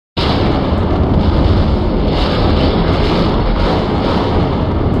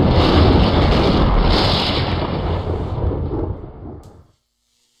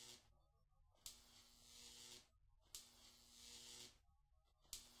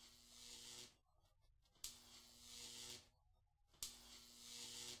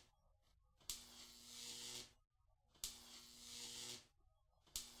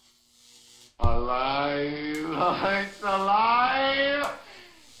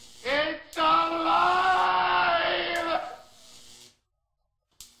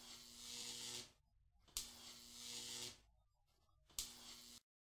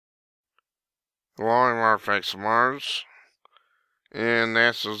Glowing artifacts of Mars, and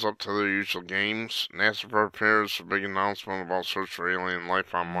NASA's up to their usual games. NASA prepares for big announcement about search for alien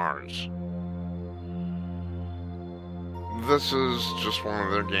life on Mars. This is just one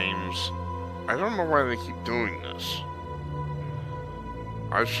of their games. I don't know why they keep doing this.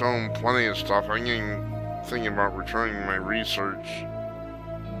 I've shown plenty of stuff. I'm thinking about returning my research,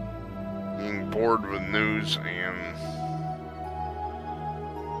 being bored with news, and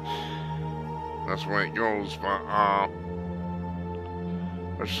that's the way it goes, but I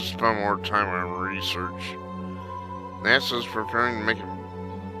should spend more time on research. NASA is preparing to make an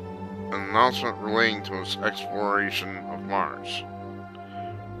announcement relating to its exploration of Mars.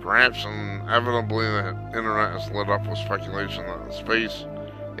 Perhaps inevitably the internet is lit up with speculation that the space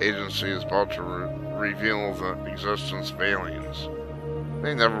agency is about to reveal the existence of aliens.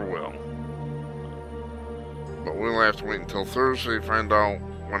 They never will. But we'll have to wait until Thursday to find out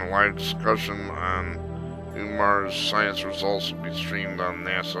when a live discussion on new Mars science results will be streamed on the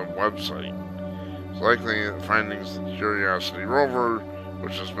NASA website. It's likely that the findings of the Curiosity rover,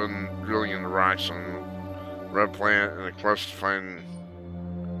 which has been drilling in the rocks on the Red Planet in a quest to find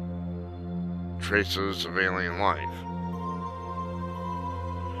traces of alien life.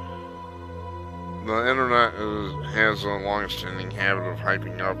 The internet has a long-standing habit of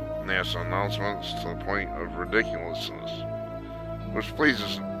hyping up NASA announcements to the point of ridiculousness, which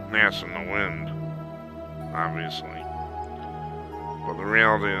pleases NASA no end, obviously. But the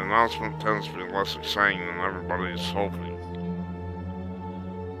reality of the announcement tends to be less exciting than everybody's hoping.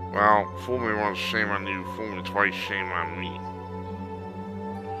 Well, fool me once, shame on you. Fool me twice, shame on me.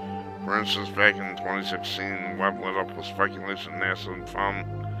 For instance, back in 2016, the web lit up with speculation NASA had found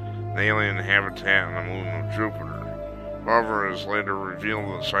an alien habitat on the moon of Jupiter. However, it is later revealed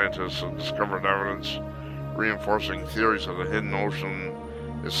that scientists have discovered evidence reinforcing theories that a hidden ocean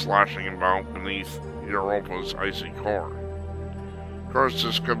is sloshing about beneath Europa's icy core. Of course,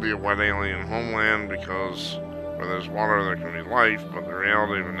 this could be a wet alien homeland because where there's water there can be life, but the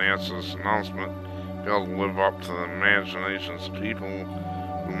reality of NASA's announcement failed to live up to the imaginations of people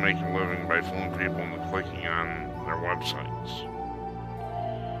who make a living by fooling people into clicking on their websites.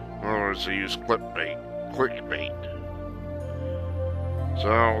 In other words, they use clickbait. So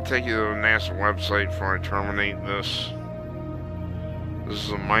I'll take you to the NASA website before I terminate this. This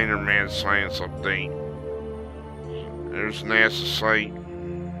is a minor mad science update. There's NASA site.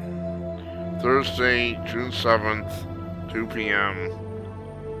 Thursday, June 7th, 2 p.m.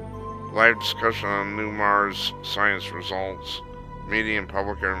 Live discussion on new Mars science results. Media and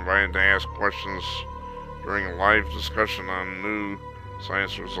public are invited to ask questions during a live discussion on new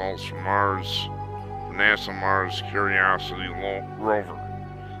science results from Mars, the NASA Mars Curiosity rover.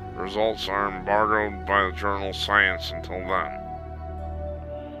 The results are embargoed by the journal Science until then.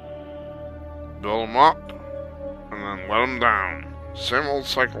 Build them up, and then let them down. Same old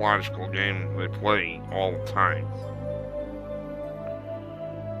psychological game they play all the time.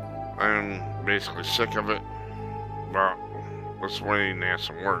 I'm basically sick of it, but that's the way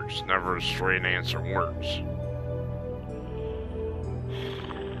NASA works. Never a straight answer works.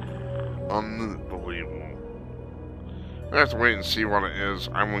 Unbelievable. I have to wait and see what it is.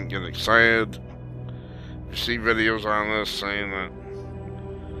 I wouldn't get excited. If you see videos on this saying that,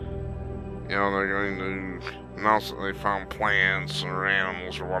 you know, they're going to announce that they found plants or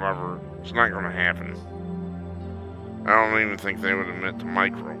animals or whatever, it's not going to happen. I don't even think they would admit to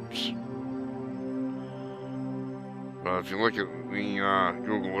microbes. But if you look at the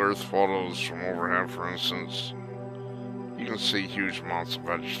Google Earth photos from overhead, for instance, you can see huge amounts of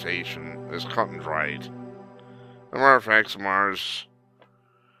vegetation. It's cut and dried. The artifacts of Mars.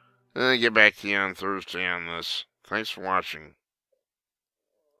 And then get back to you on Thursday on this. Thanks for watching.